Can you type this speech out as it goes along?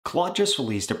Claude just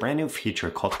released a brand new feature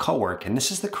called Cowork, and this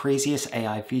is the craziest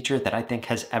AI feature that I think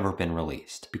has ever been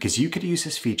released. Because you could use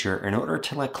this feature in order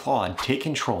to let Claude take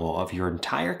control of your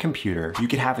entire computer. You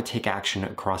could have it take action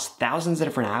across thousands of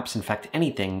different apps, in fact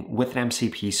anything with an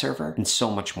MCP server, and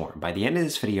so much more. By the end of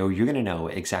this video, you're gonna know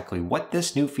exactly what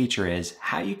this new feature is,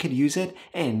 how you could use it,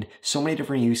 and so many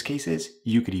different use cases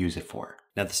you could use it for.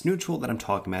 Now, this new tool that I'm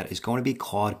talking about is going to be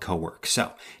Claude Cowork.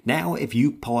 So now if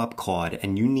you pull up Claude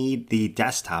and you need the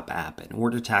desktop app in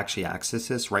order to actually access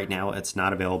this, right now it's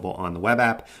not available on the web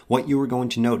app. What you are going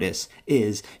to notice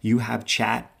is you have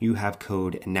chat, you have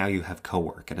code, and now you have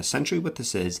Cowork. And essentially what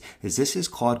this is this is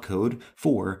Claude code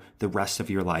for the rest of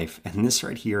your life. And this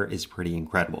right here is pretty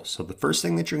incredible. So the first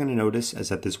thing that you're going to notice is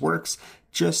that this works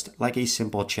just like a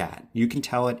simple chat. You can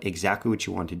tell it exactly what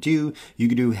you want to do. You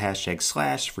can do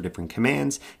 #/ for different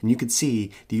commands, and you can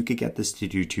see that you could get this to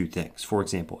do two things. For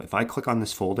example, if I click on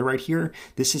this folder right here,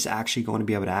 this is actually going to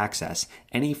be able to access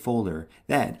any folder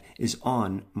that is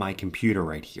on my computer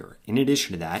right here. In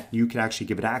addition to that, you could actually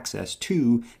give it access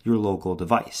to your local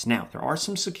device. Now, there are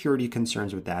some security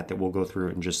concerns with that we'll go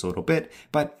through in just a little bit,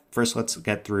 but first, let's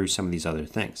get through some of these other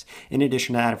things. In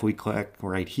addition to that, if we click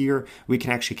right here, we can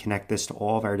actually connect this to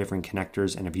all of our different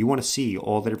connectors. And if you want to see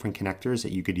all the different connectors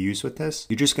that you could use with this,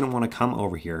 you're just going to want to come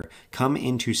over here, come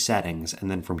into settings. And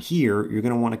then from here, you're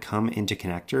going to want to come into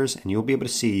connectors and you'll be able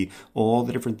to see all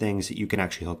the different things that you can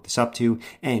actually hook this up to.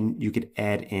 And you could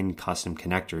add in custom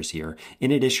connectors here.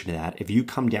 In addition to that, if you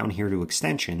come down here to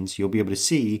extensions, you'll be able to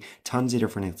see tons of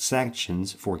different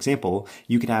extensions. For example,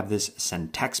 you could have this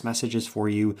send text messages for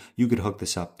you. You could hook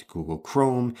this up to Google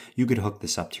Chrome. You could hook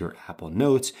this up to your Apple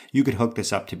Notes. You could hook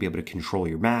this up to be able to control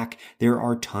your Mac. There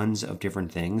are tons of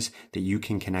different things that you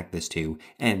can connect this to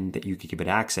and that you could give it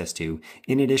access to.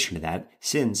 In addition to that,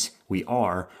 since we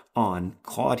are on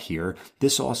Claude here,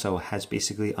 this also has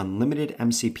basically unlimited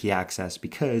MCP access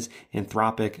because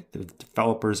Anthropic, the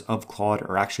developers of Claude,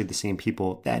 are actually the same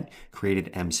people that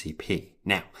created MCP.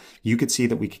 Now, you could see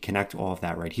that we could connect all of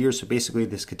that right here. So basically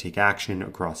this could take action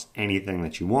across anything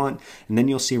that you want. And then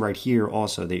you'll see right here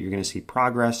also that you're going to see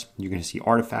progress. You're going to see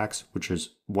artifacts, which is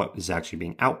what is actually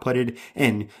being outputted.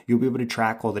 And you'll be able to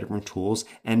track all the different tools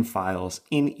and files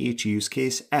in each use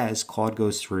case as Claude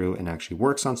goes through and actually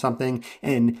works on something.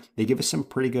 And they give us some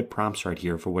pretty good prompts right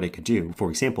here for what it could do. For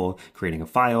example, creating a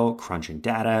file, crunching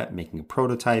data, making a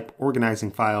prototype, organizing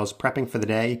files, prepping for the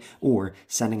day, or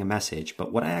sending a message.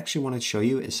 But what I actually wanted to show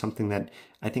you is something that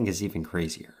I think is even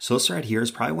crazier. So this right here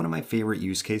is probably one of my favorite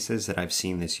use cases that I've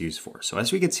seen this used for. So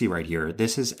as we can see right here,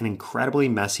 this is an incredibly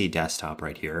messy desktop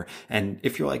right here. And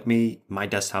if you're like me, my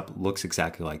desktop looks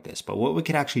exactly like this. But what we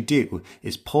could actually do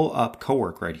is pull up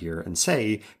Cowork right here and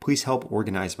say, please help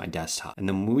organize my desktop. And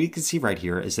then what we can see right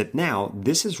here is that now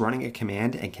this is running a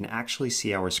command and can actually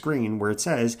see our screen where it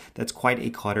says that's quite a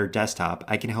cluttered desktop.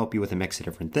 I can help you with a mix of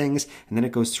different things. And then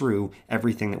it goes through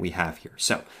everything that we have here.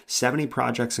 So 70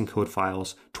 projects and code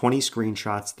files, 20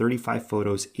 screenshots, 35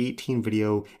 photos, 18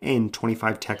 video, and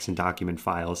 25 text and document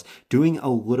files. Doing a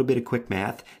little bit of quick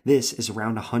math, this is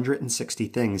around 160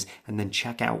 things, and then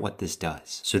check out what this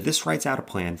does. So this writes out a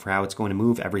plan for how it's going to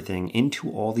move everything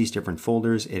into all these different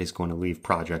folders. It is going to leave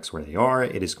projects where they are.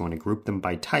 It is going to group them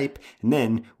by type, and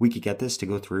then we could get this to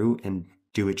go through and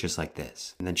do it just like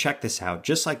this. And then check this out,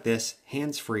 just like this,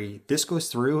 hands-free, this goes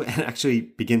through and actually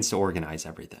begins to organize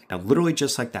everything. Now, literally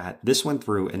just like that, this went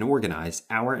through and organized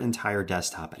our entire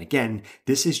desktop. And again,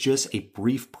 this is just a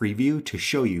brief preview to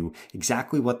show you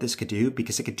exactly what this could do,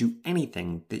 because it could do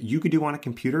anything that you could do on a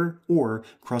computer or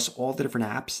across all the different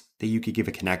apps that you could give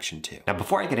a connection to. Now,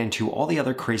 before I get into all the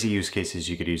other crazy use cases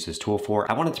you could use this tool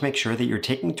for, I wanted to make sure that you're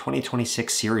taking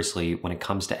 2026 seriously when it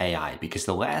comes to AI, because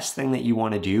the last thing that you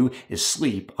want to do is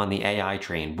sleep on the AI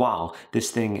train while this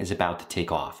thing is about to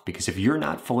take off. Because if you're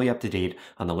not fully up to date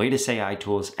on the latest AI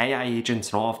tools, AI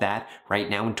agents, and all of that right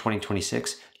now in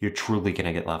 2026, you're truly going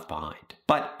to get left behind.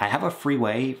 But I have a free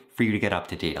way for you to get up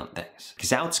to date on things.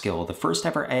 Because Outskill, the first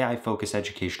ever AI-focused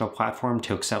educational platform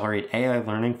to accelerate AI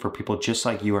learning for people just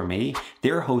like you or me,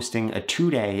 they're hosting a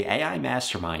 2-day AI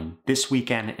mastermind this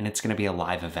weekend, and it's going to be a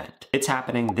live event. It's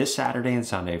happening this Saturday and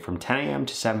Sunday from 10 a.m.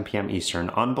 to 7 p.m. Eastern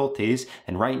on both days,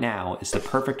 and right now is the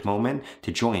perfect moment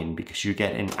to join because you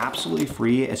get in absolutely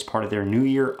free as part of their New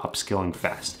Year Upskilling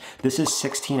Fest. This is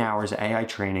 16 hours of AI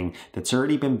training that's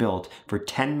already been built for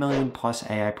 10 million plus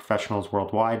AI professionals worldwide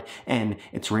worldwide, and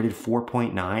it's rated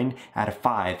 4.9 out of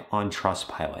 5 on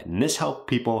Trustpilot. And this helped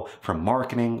people from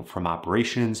marketing, from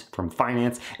operations, from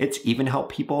finance. It's even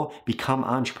helped people become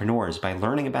entrepreneurs by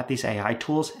learning about these AI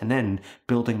tools and then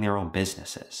building their own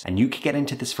businesses. And you can get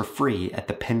into this for free at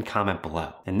the pinned comment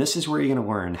below. And this is where you're going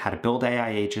to learn how to build AI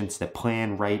agents that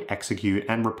plan, write, execute,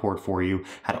 and report for you,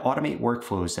 how to automate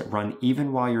workflows that run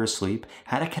even while you're asleep,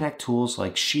 how to connect tools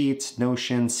like Sheets,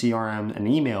 Notion, CRM, and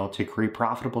email to create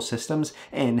profitable systems,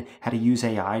 and how to use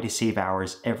AI to save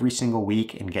hours every single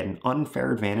week and get an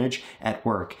unfair advantage at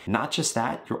work. Not just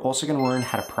that, you're also going to learn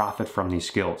how to profit from these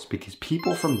skills, because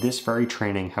people from this very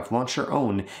training have launched their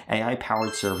own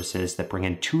AI-powered services that bring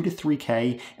in 2 to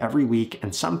 3K every week,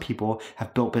 and some people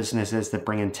have built businesses that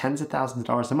bring in tens of thousands of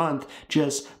dollars a month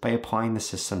just by applying the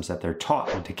systems that they're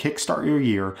taught. And to kickstart your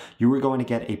year, you are going to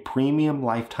get a premium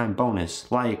lifetime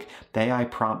bonus like the AI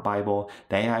Prompt Bible,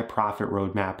 the AI Profit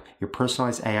Roadmap, your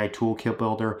personalized AI Toolkit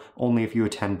Builder, only if you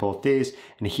attend both days.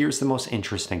 And here's the most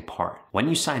interesting part. When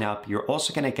you sign up, you're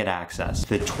also going to get access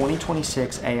to the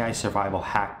 2026 AI Survival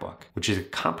Hackbook, which is a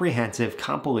comprehensive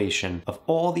compilation of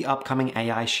all the upcoming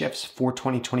AI shifts for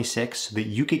 2026 so that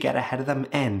you could get ahead of them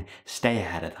and stay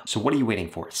ahead of them. So what are you waiting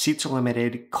for? Seats are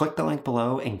limited. Click the link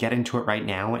below and get into it right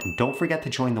now. And don't forget to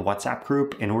join the WhatsApp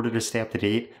group in order to stay up to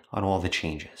date on all the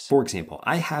changes. For example,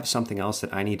 I have something else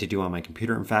that I need to do on my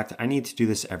computer. In fact, I need to do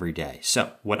this every day.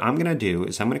 So what I'm going to do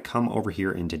is I'm going to come over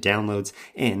here into downloads,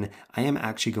 and I am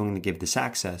actually going to give this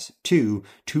access to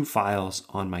 2 files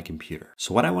on my computer.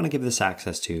 So what I want to give this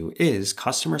access to is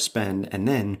customer spend and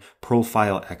then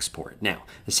profile export. Now,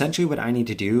 essentially what I need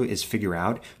to do is figure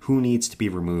out who needs to be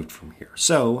removed from here.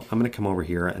 So I'm going to come over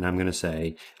here and I'm going to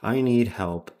say, I need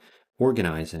help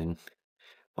organizing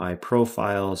my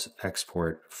profiles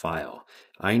export file.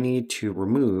 I need to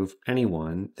remove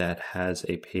anyone that has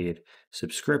a paid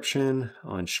subscription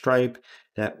on Stripe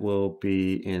that will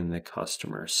be in the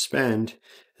customer spend.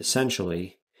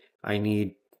 Essentially, I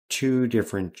need 2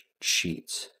 different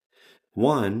sheets.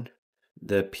 One,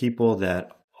 the people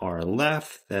that are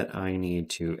left that I need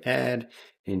to add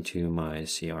into my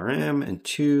CRM, and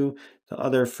 2, the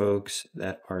other folks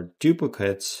that are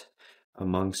duplicates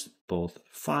amongst both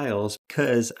files,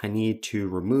 because I need to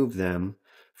remove them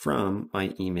from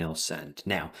my email send.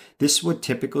 Now, this would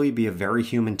typically be a very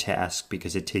human task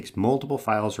because it takes multiple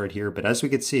files right here, but as we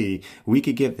could see, we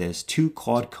could give this to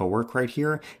Claude Cowork right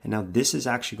here, and now this is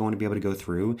actually going to be able to go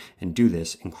through and do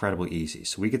this incredibly easy.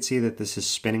 So we could see that this is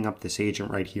spinning up this agent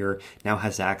right here, now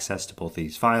has access to both of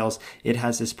these files. It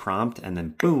has this prompt, and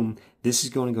then boom, this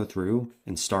is going to go through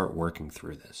and start working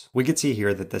through this. We could see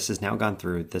here that this has now gone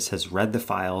through. This has read the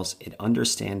files. It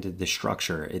understood the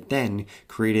structure. It then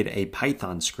created a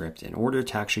Python script in order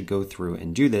to actually go through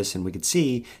and do this. And we could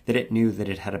see that it knew that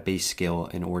it had a base skill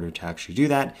in order to actually do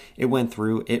that. It went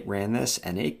through, it ran this,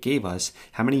 and it gave us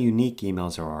how many unique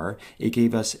emails there are. It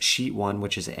gave us sheet 1,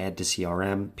 which is add to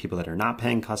CRM, people that are not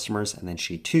paying customers, and then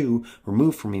sheet 2,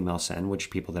 remove from email send,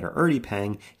 which people that are already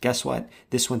paying. Guess what?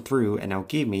 This went through and now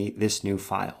gave me this new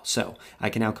file. So I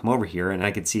can now come over here and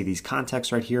I can see these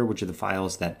contacts right here, which are the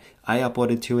files that I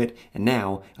uploaded to it. And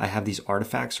now I have these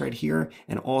artifacts right here.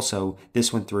 And also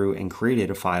this went through and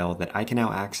created a file that I can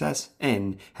now access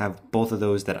and have both of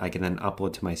those that I can then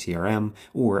upload to my CRM,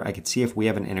 or I could see if we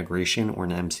have an integration or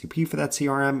an MCP for that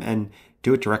CRM and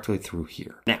do it directly through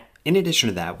here. Now, in addition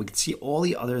to that, we can see all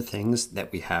the other things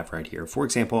that we have right here. For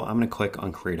example, I'm going to click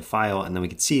on create a file, and then we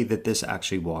can see that this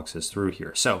actually walks us through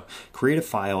here. So create a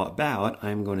file about,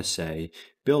 I'm going to say,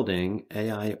 building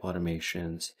AI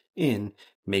automations in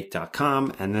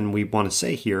make.com, and then we want to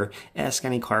say here, ask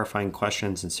any clarifying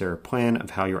questions and share a plan of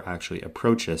how you'll actually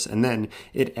approach this. And then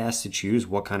it asks to choose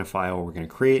what kind of file we're going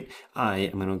to create. I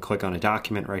am going to click on a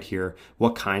document right here.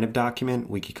 What kind of document?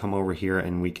 We could come over here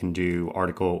and we can do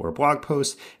article or blog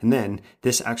post. And then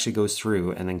this actually goes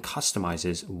through and then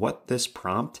customizes what this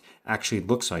prompt actually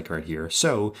looks like right here.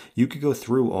 So you could go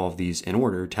through all of these in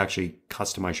order to actually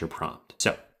customize your prompt.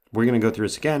 So we're going to go through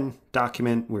this again,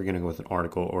 document, we're going to go with an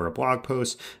article or a blog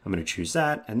post. I'm going to choose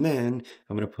that. And then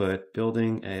I'm going to put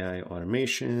building AI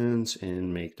automations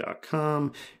in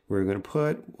make.com. We're going to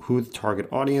put who the target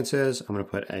audience is. I'm going to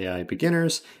put AI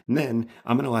beginners. And then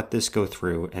I'm going to let this go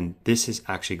through. And this is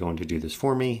actually going to do this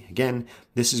for me. Again,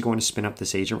 this is going to spin up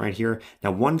this agent right here.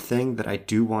 Now, one thing that I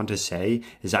do want to say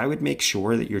is I would make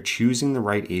sure that you're choosing the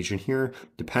right agent here,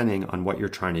 depending on what you're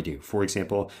trying to do. For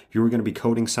example, if you were going to be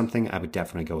coding something, I would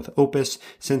definitely go with Opus.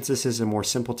 Since this is a more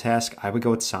simple task, I would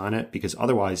go with Sonnet, because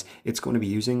otherwise it's going to be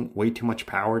using way too much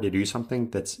power to do something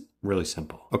that's Really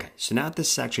simple. Okay, so now that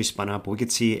this is actually spun up, we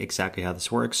could see exactly how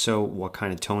this works. So what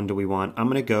kind of tone do we want? I'm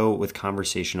gonna go with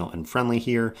conversational and friendly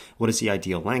here. What is the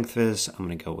ideal length of this? I'm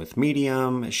gonna go with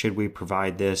medium. Should we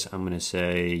provide this? I'm gonna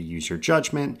say use your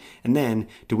judgment. And then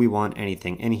do we want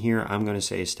anything in here? I'm gonna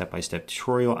say step-by-step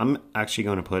tutorial. I'm actually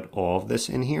gonna put all of this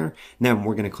in here. And then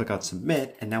we're gonna click on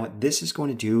submit. And now what this is going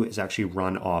to do is actually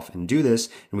run off and do this.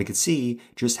 And we can see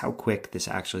just how quick this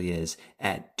actually is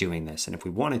at doing this. And if we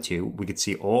wanted to, we could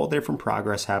see all the different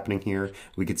progress happening here.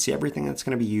 We could see everything that's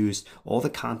going to be used, all the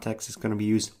context that's going to be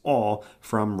used, all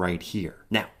from right here.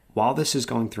 Now, while this is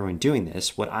going through and doing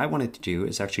this, what I wanted to do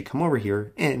is actually come over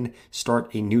here and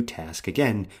start a new task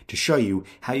again to show you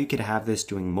how you could have this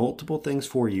doing multiple things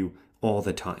for you all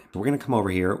the time. We're going to come over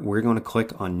here, we're going to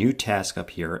click on new task up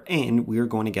here, and we're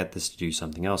going to get this to do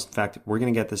something else. In fact, we're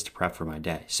going to get this to prep for my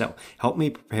day. So help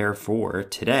me prepare for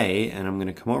today, and I'm going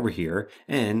to come over here,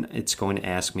 and it's going to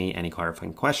ask me any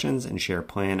clarifying questions and share a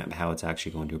plan of how it's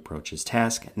actually going to approach this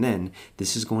task. And then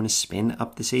this is going to spin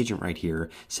up this agent right here,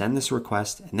 send this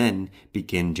request, and then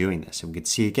begin doing this. And we can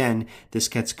see again, this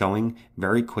gets going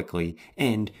very quickly,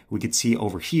 and we could see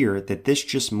over here that this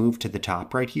just moved to the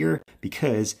top right here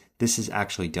because this is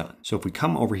actually done. So if we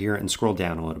come over here and scroll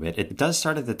down a little bit, it does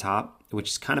start at the top, which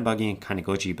is kind of buggy and kind of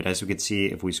glitchy, but as we could see,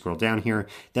 if we scroll down here,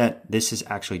 that this is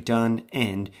actually done,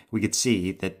 and we could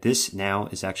see that this now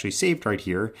is actually saved right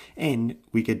here, and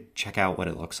we could check out what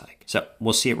it looks like. So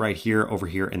we'll see it right here, over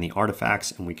here in the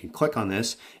artifacts, and we can click on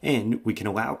this, and we can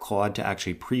allow Claude to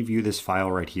actually preview this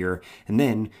file right here, and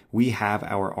then we have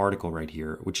our article right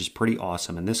here, which is pretty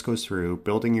awesome, and this goes through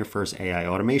building your first AI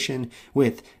automation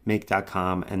with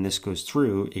Make.com, and this goes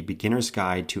through a beginner's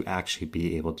guide to actually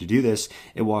be able to do this.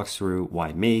 It walks through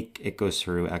why Make, it goes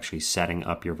through actually setting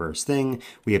up your first thing.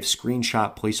 We have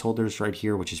screenshot placeholders right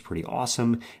here, which is pretty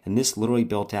awesome, and this literally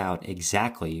built out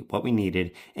exactly what we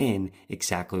needed and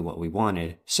exactly what we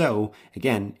wanted. So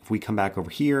again, if we come back over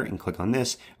here and click on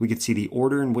this, we could see the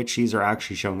order in which these are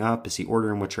actually showing up is the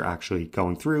order in which you're actually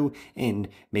going through and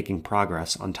making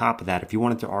progress. On top of that, if you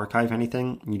wanted to archive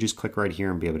anything, you just click right here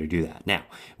and be able to do that. Now,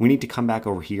 we need to come back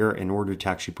over here in order to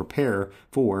actually prepare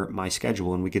for my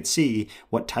schedule, and we could see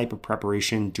what type of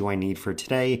preparation do I need for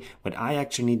today. What I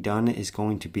actually need done is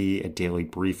going to be a daily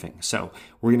briefing. So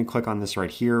we're going to click on this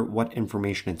right here. What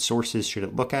information and sources should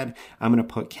it look at? I'm going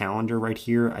to put calendar right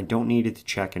here. I don't need it to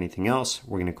check anything else.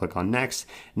 We're going to click on next.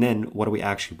 And then what do we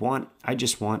actually want? I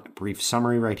just want a brief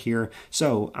summary right here.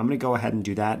 So I'm going to go ahead and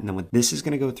do that. And then what this is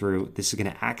going to go through, this is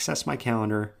going to access my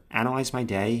calendar, analyze my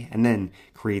day, and then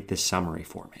create this summary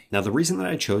for me. Now, the reason that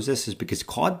I chose this is because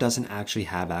Claude doesn't actually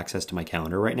have access to my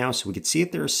calendar right now. So we could see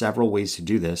that there are several ways to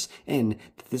do this, and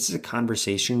this is a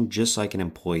conversation just like an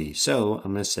employee. So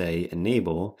I'm going to say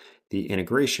enable the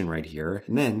integration right here.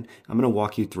 And then I'm going to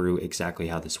walk you through exactly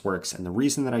how this works. And the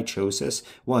reason that I chose this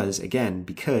was, again,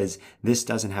 because this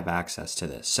doesn't have access to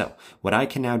this. So what I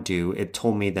can now do, it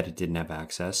told me that it didn't have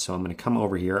access. So I'm going to come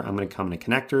over here. I'm going to come into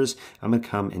connectors. I'm going to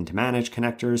come into manage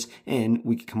connectors, and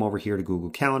we can come over here to Google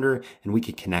Calendar and we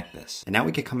can connect this. And now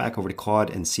we can come back over to Claude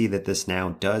and see that this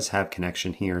now does have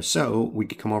connection here. So we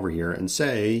could come over here and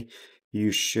say,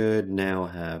 you should now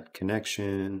have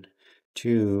connection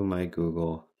to my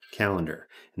Google Calendar.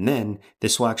 And then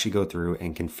this will actually go through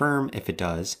and confirm if it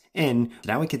does. And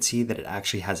now we can see that it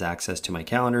actually has access to my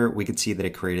calendar. We could see that it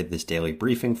created this daily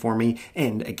briefing for me.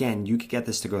 And again, you could get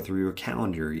this to go through your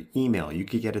calendar, your email. You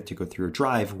could get it to go through your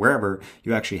Drive, wherever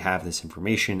you actually have this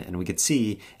information. And we could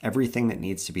see everything that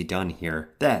needs to be done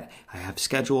here that I have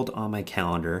scheduled on my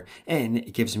calendar. And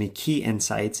it gives me key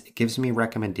insights. It gives me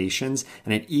recommendations.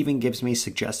 And it even gives me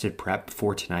suggested prep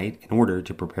for tonight in order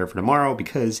to prepare for tomorrow,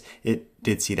 because it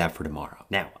did see that for tomorrow.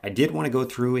 Now, I did want to go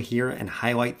through here and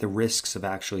highlight the risks of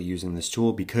actually using this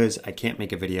tool, because I can't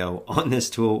make a video on this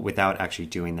tool without actually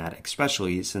doing that,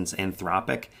 especially since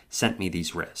Anthropic sent me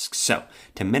these risks. So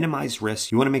to minimize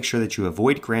risks, you want to make sure that you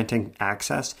avoid granting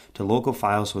access to local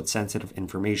files with sensitive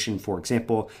information. For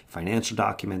example, financial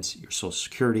documents, your social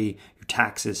security, your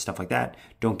taxes, stuff like that.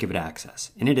 Don't give it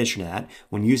access. In addition to that,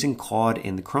 when using Claude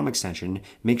in the Chrome extension,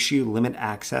 make sure you limit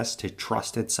access to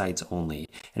trusted sites only.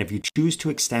 And if you choose to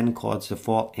extend Claude's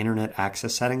default internet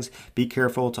access settings, be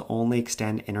careful to only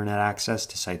extend internet access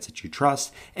to sites that you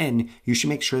trust. And you should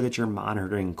make sure that you're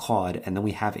monitoring Claude. And then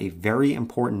we have a very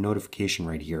important notification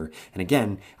right here. And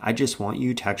again, I just want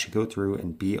you to actually go through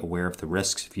and be aware of the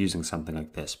risks of using something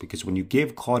like this, because when you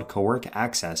give Claude Cowork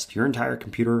access to your entire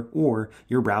computer or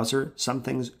your browser, some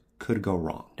things could go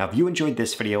wrong. Now, if you enjoyed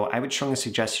this video, I would strongly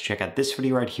suggest you check out this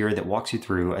video right here that walks you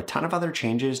through a ton of other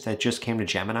changes that just came to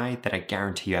Gemini that I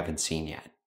guarantee you haven't seen yet.